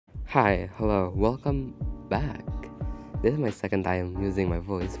Hi, hello, welcome back. This is my second time using my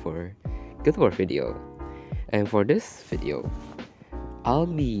voice for Guild War video. And for this video, I'll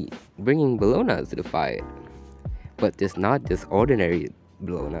be bringing Bellona to the fight. But it's not just ordinary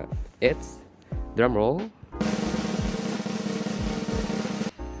Bellona. It's, drumroll.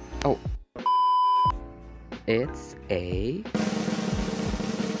 Oh, it's a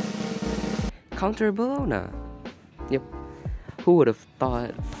counter Bellona. Yep, who would have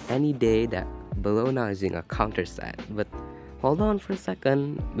thought any day that Bellona is using a counter set? But hold on for a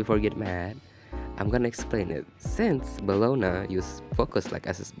second before you get mad. I'm gonna explain it. Since Bellona use focus like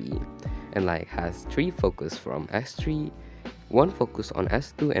SSB and like has 3 focus from S3, 1 focus on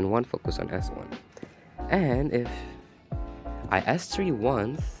S2 and 1 focus on S1. And if I S3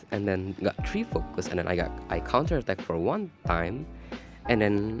 once and then got 3 focus and then I counter attack for 1 time and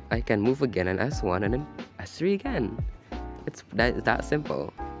then I can move again and S1 and then S3 again. It's that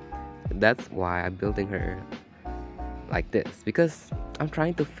simple. That's why I'm building her like this, because I'm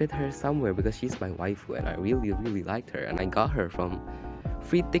trying to fit her somewhere because she's my waifu and I really liked her and I got her from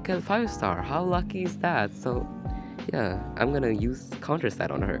free ticket 5-star. How lucky is that? So yeah, I'm gonna use counter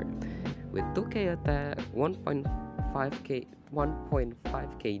set on her with 2k attack,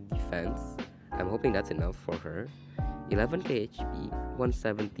 1.5k defense. I'm hoping that's enough for her. 11k HP,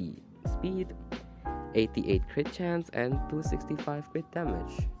 170 speed, 88 crit chance and 265 crit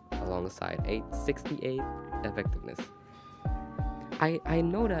damage alongside 868 effectiveness. I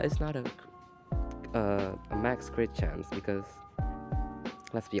know that it's not a max crit chance because,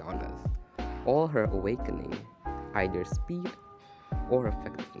 let's be honest, all her awakening, either speed or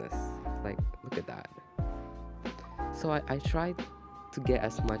effectiveness. Like, look at that. So I tried to get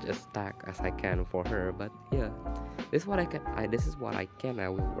as much a stack as I can for her, but yeah, this is what I can. I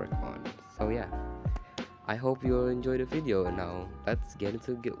will work on. So yeah, I hope you enjoy the video. Now let's get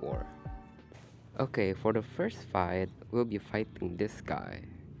into Guild War. Okay, for the first fight, we'll be fighting this guy.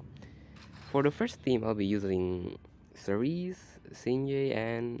 For the first team, I'll be using Cerise, Sinjay,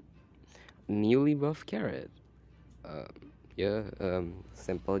 and newly buffed Carrot.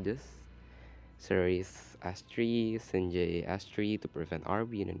 Simple just. Cerise S3, Sinjay S3 to prevent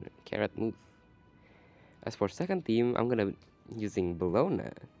RB and then Carrot move. As for second team, I'm gonna be using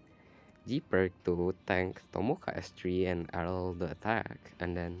Bellona, G-Perk to tank Tomoka S3 and arrow the attack,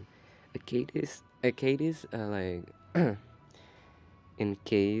 and then Acadis like in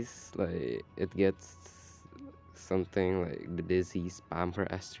case like it gets something like the disease spam her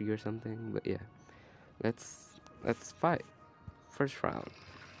S3 or something. But yeah, let's fight. First round.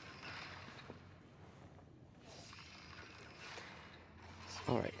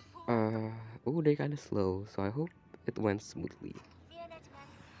 Alright. Oh, they're kinda slow, so I hope it went smoothly.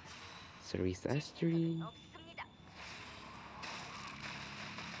 Cerise S3.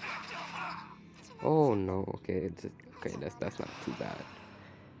 Oh no, okay, okay, that's not too bad.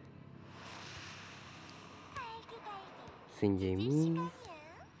 Sinjay move,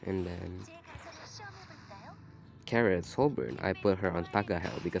 and then Carrot Soulburn. I put her on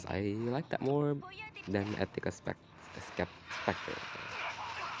Tagahel because I like that more than Etika Spectre.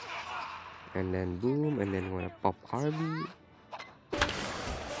 And then boom, and then wanna pop RB.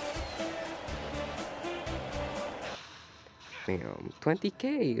 Damn,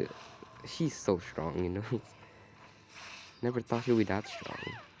 20k. She's so strong, you know. Never thought she'd be that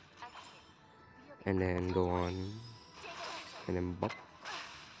strong. And then go on, and then bop.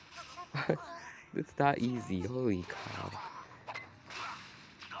 It's that easy. Holy cow.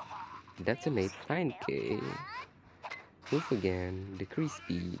 Detonate 9k. Move again. Decrease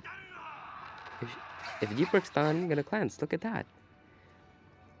speed. If G-Perk's done, I'm gonna cleanse. Look at that.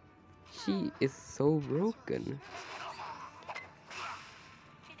 She is so broken.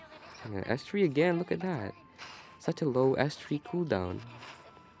 And S3 again. Look at that. Such a low S3 cooldown.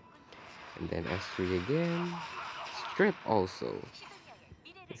 And then S3 again. Strip also.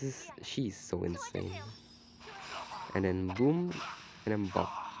 She's so insane. And then boom, and then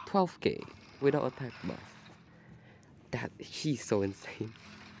bop. 12k without attack buff. She's so insane.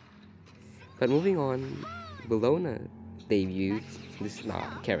 But moving on, Bellona debut. This is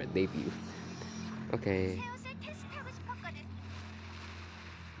not Carrot debut. Okay.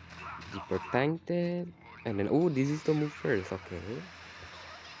 Deeper tanked it. And then Dizzy still move first, okay.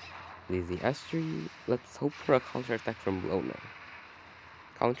 Dizzy S3. Let's hope for a counter attack from Bellona.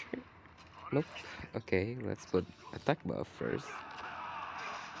 Counter? Nope. Okay, let's put attack buff first.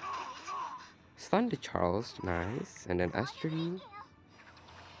 Stun the Charles, nice. And then S3.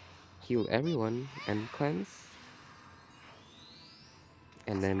 Heal everyone and cleanse.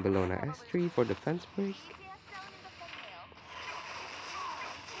 And then Bellona S3 for defense break.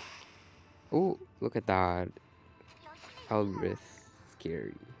 Oh, look at that. Albrith.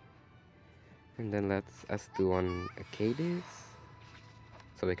 Scary. And then let's S2 on Acadis.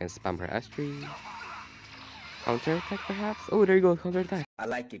 So we can spam her S3. Counter attack perhaps? Oh, there you go, counter attack. I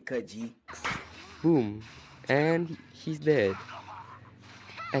like your cut, G. Boom. And he's dead.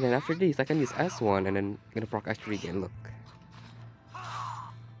 And then after this, I can use S1 and then gonna proc S3 again, look.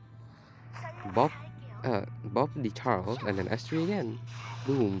 Bob, Bob the Charles and then S3 again.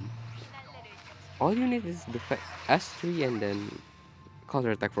 Boom. All you need is the S3 and then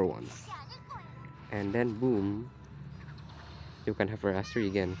counter attack for once. And then boom. You can have her S3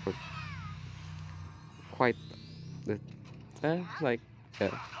 again for quite the, like,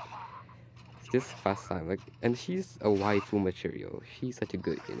 this fast time. Like, and she's a waifu material. She's such a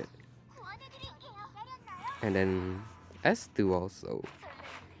good unit. And then S2 also.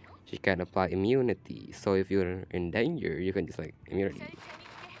 She can apply immunity. So if you're in danger, you can just like immunity.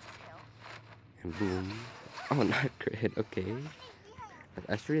 And boom. Oh, not crit. Okay.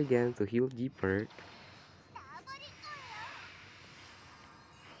 Let's S3 again to heal G perk.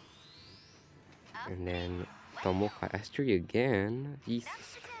 And then Tomoka S3 again.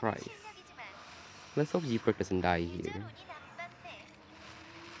 Jesus Christ. Let's hope G perk doesn't die here.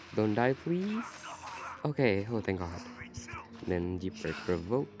 Don't die, please. Okay. Oh, thank God. Then G perk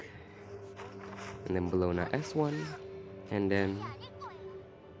provoke. And then Bellona S1. And then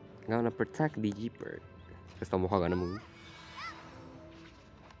I'm gonna protect the G perk. Because Tomoka gonna move.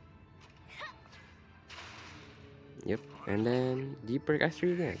 Yep. And then G perk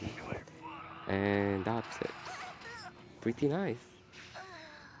S3 again. And that's it. Pretty nice.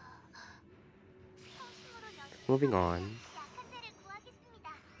 Moving on.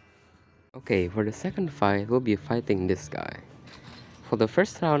 Okay, for the second fight, we'll be fighting this guy. For the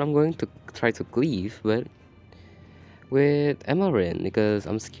first round, I'm going to try to cleave, but with Emelrin, because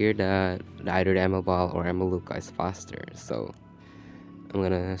I'm scared that either the Emel Ball or Emel Luca is faster. So I'm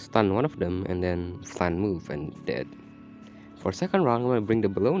gonna stun one of them and then slant move and dead. For second round, I'm gonna bring the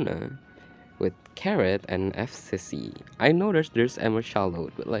Bellona with Carrot and FCC. I know there's Emel Shallow,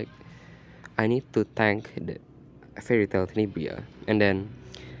 but like I need to tank the Fairy Tail Tenebria, and then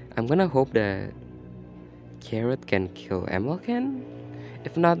I'm gonna hope that Carrot can kill Emelken.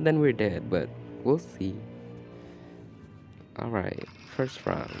 If not, then we're dead, but we'll see. Alright, first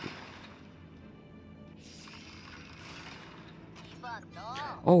round.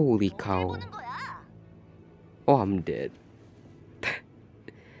 Holy cow. Oh, I'm dead.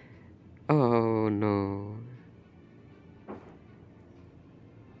 Oh no.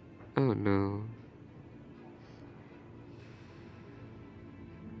 Oh no.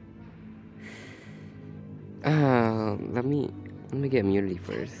 Let me get immunity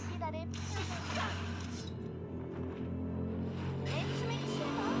first.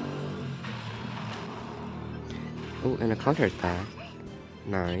 Oh, and a counter attack.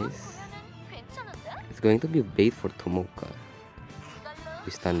 Nice. It's going to be a bait for Tomoka.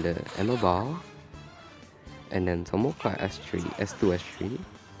 We stun the Emma Ball. And then Tomoka S3, S2 S3.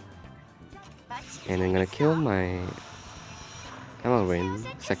 And I'm gonna kill my Emelrin,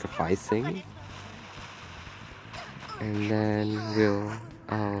 sacrificing. And then we'll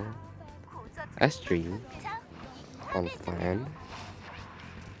S3 on plan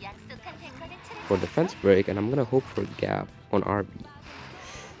for defense break, and I'm gonna hope for gap on RB.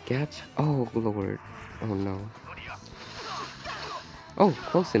 Gap, oh lord, oh no. Oh,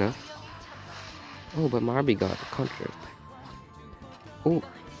 close enough. Oh, but my RB got countered. Oh,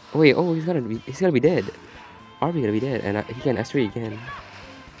 wait, oh, he's gonna be dead. RB gonna be dead, and he can S3 again.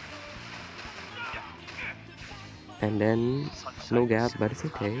 And then no gap, but it's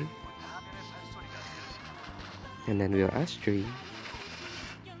okay. And then we'll S3.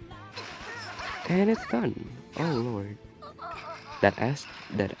 And it's done. Oh lord. That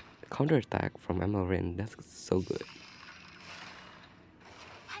counter attack from Emelrin, that's so good.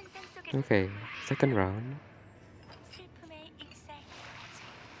 Okay, second round.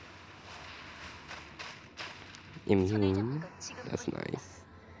 Immune, that's nice.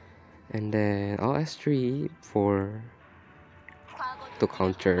 And then I'll S3 to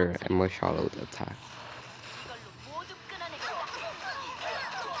counter Emma Charlotte attack.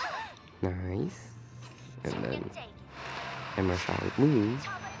 Nice. And then Emma Charlotte move.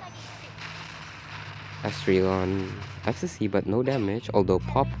 S3 on FCC, but no damage, although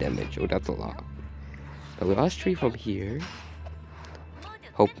pop damage. Oh, that's a lot. But with S3 from here,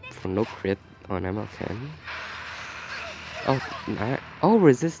 hope for no crit on MLK. Oh,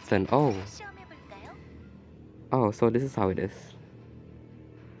 resistant. Oh, so this is how it is.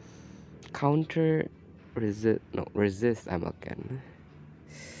 Counter resist MLK.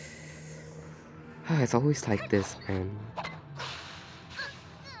 It's always like this, man.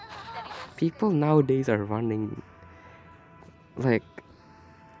 People nowadays are running like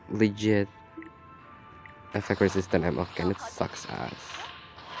legit effect resistant ammo and it sucks ass.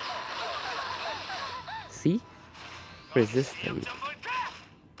 See? Resistant.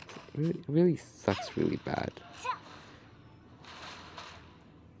 Really sucks really bad.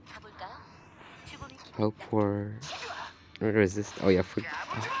 Hope for resist. Oh yeah,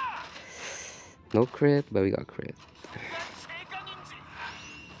 no crit, but we got crit.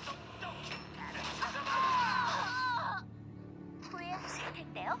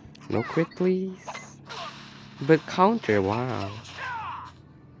 No crit, please. But counter, wow.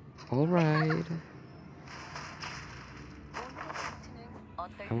 Alright.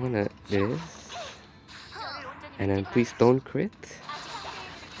 I'm gonna this. And then please don't crit.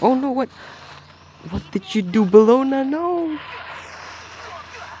 Oh no, what? What did you do, Bellona? No!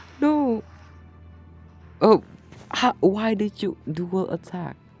 No! Oh, why did you dual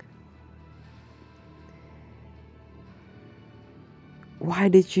attack? Why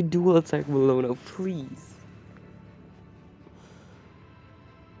did you dual attack, Bellona? Please.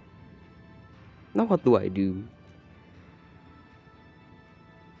 Now what do I do?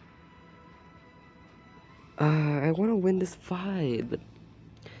 I want to win this fight, but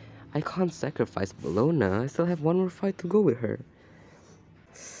I can't sacrifice Bellona. I still have one more fight to go with her.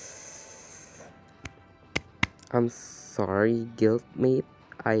 I'm sorry, guildmate.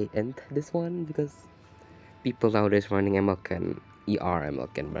 I end this one because people nowadays running MLK and ER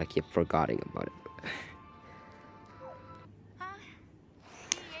MLK, but I keep forgetting about it.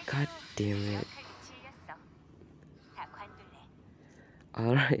 God damn it.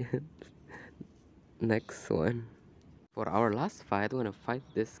 Alright. Next one. For our last fight, we're gonna fight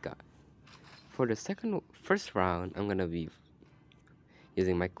this guy. For the first round, I'm gonna be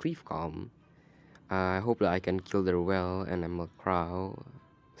using my Cleave Calm. I hope that I can kill their well and I'm a crow,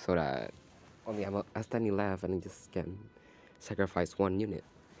 so that only I'm a Astani left and I just can sacrifice one unit.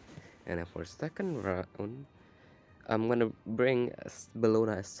 And then for second round, I'm gonna bring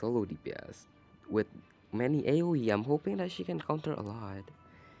Bellona as solo DPS with many AoE. I'm hoping that she can counter a lot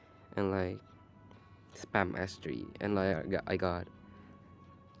and like spam S3. And like I got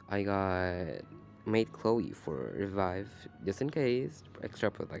made Chloe for revive just in case, for extra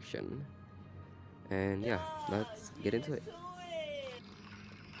protection. And yeah, let's get into it.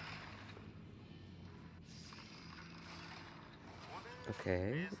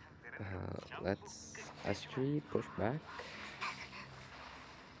 Okay, let's S3 push back.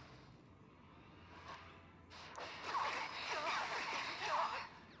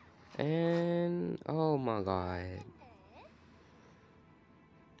 And oh my god.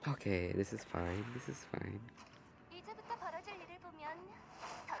 Okay, this is fine. This is fine.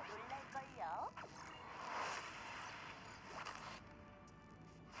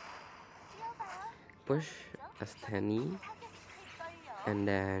 Push Astani, and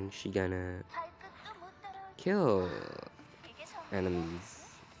then she gonna kill enemies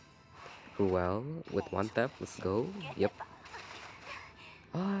well with one tap. Let's go. Yep.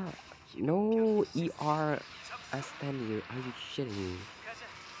 No ER Astani. Are you shitting me?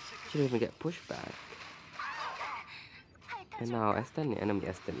 She didn't even get pushed back. And now Astani, enemy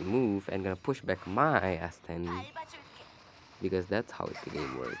Astani move and gonna push back my Astani. Because that's how the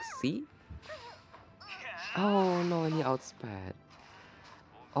game works. See? Oh no, and he outspat.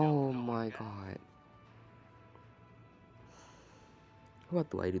 Oh my god. What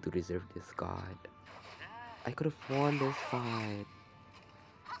do I do to deserve this, god? I could have won this fight.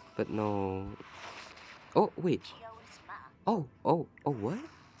 But no. Oh, wait. Oh, what?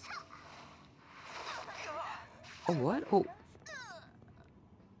 Oh, what?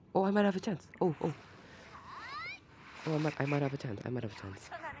 Oh, I might have a chance. Oh, I might have a chance. I might have a chance.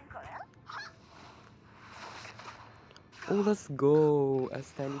 Oh, let's go. A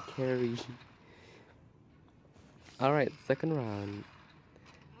stand carry. Alright, second round.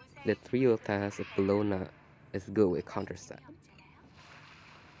 The trio task of Bellona is good with counter set.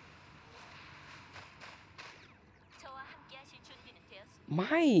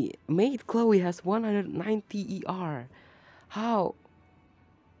 My mate Chloe has 190 ER. How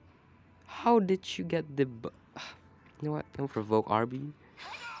did you get the you know what? Can provoke RB?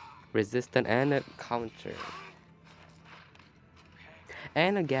 Resistant and a counter.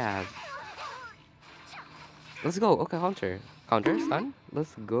 And a gap. Let's go. Okay, counter. Counter stun.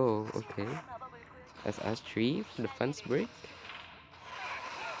 Let's go. Okay. That's S3 for defense break.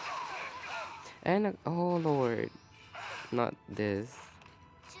 And a, oh lord. Not this.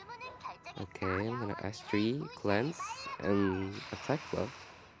 Okay, I'm gonna S3 cleanse and attack buff.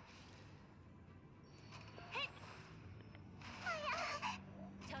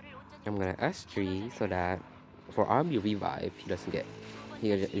 I'm gonna S3 so that for RB revive he doesn't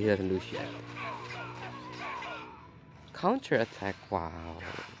lose yet. Counter attack, wow.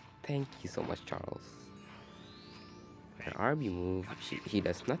 Thank you so much, Charles. An RB move, he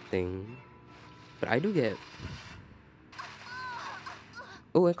does nothing. But I do get.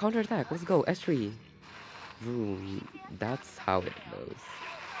 Oh, a counter attack. Let's go. S3. Boom. That's how it goes.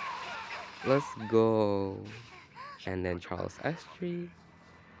 Let's go. And then Charles S3.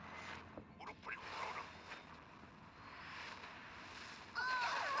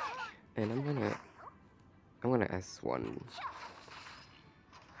 And I'm gonna S1.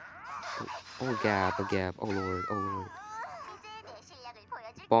 Oh, gap, a gap. Oh lord, oh lord.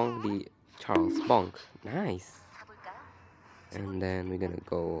 Bonk the Charles. Bonk. Nice. And then we're gonna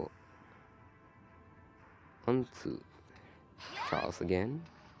go onto Charles again.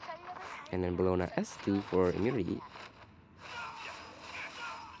 And then Bellona S2 for immunity.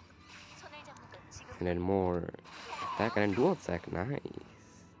 And then more attack and then dual attack. Nice.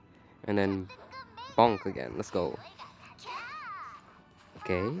 And then bonk again. Let's go.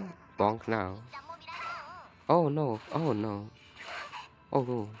 Okay. Bonk now. Oh no. Oh no. Oh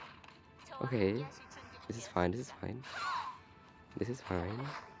no. Okay. This is fine. This is fine. This is fine.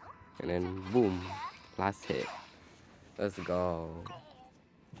 And then boom. Last hit. Let's go.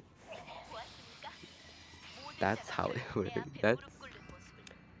 That's how it works.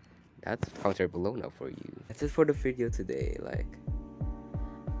 That's counter Bellona for you. That's it for the video today. Like,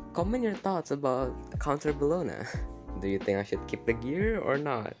 comment your thoughts about counter Bellona. Do you think I should keep the gear or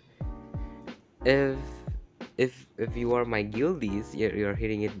not? If you are my guildies, you're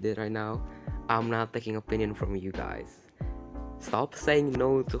hitting it right now, I'm not taking opinion from you guys. Stop saying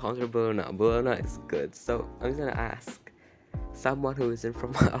no to counter Bellona. Bellona is good. So I'm gonna ask someone who isn't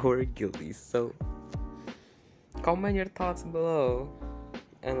from our guildies. So comment your thoughts below,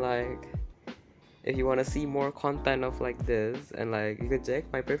 and like, if you want to see more content of like this, and like, you can check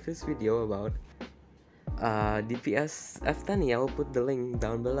my previous video about DPS F10. I will put the link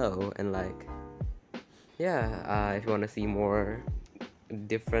down below. And like, yeah, if you want to see more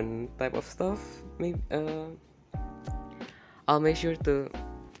different type of stuff, maybe I'll make sure to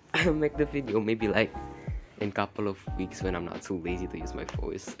make the video maybe like in a couple of weeks when I'm not too lazy to use my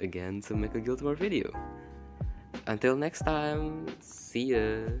voice again to make a Guild War video. Until next time, see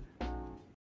ya.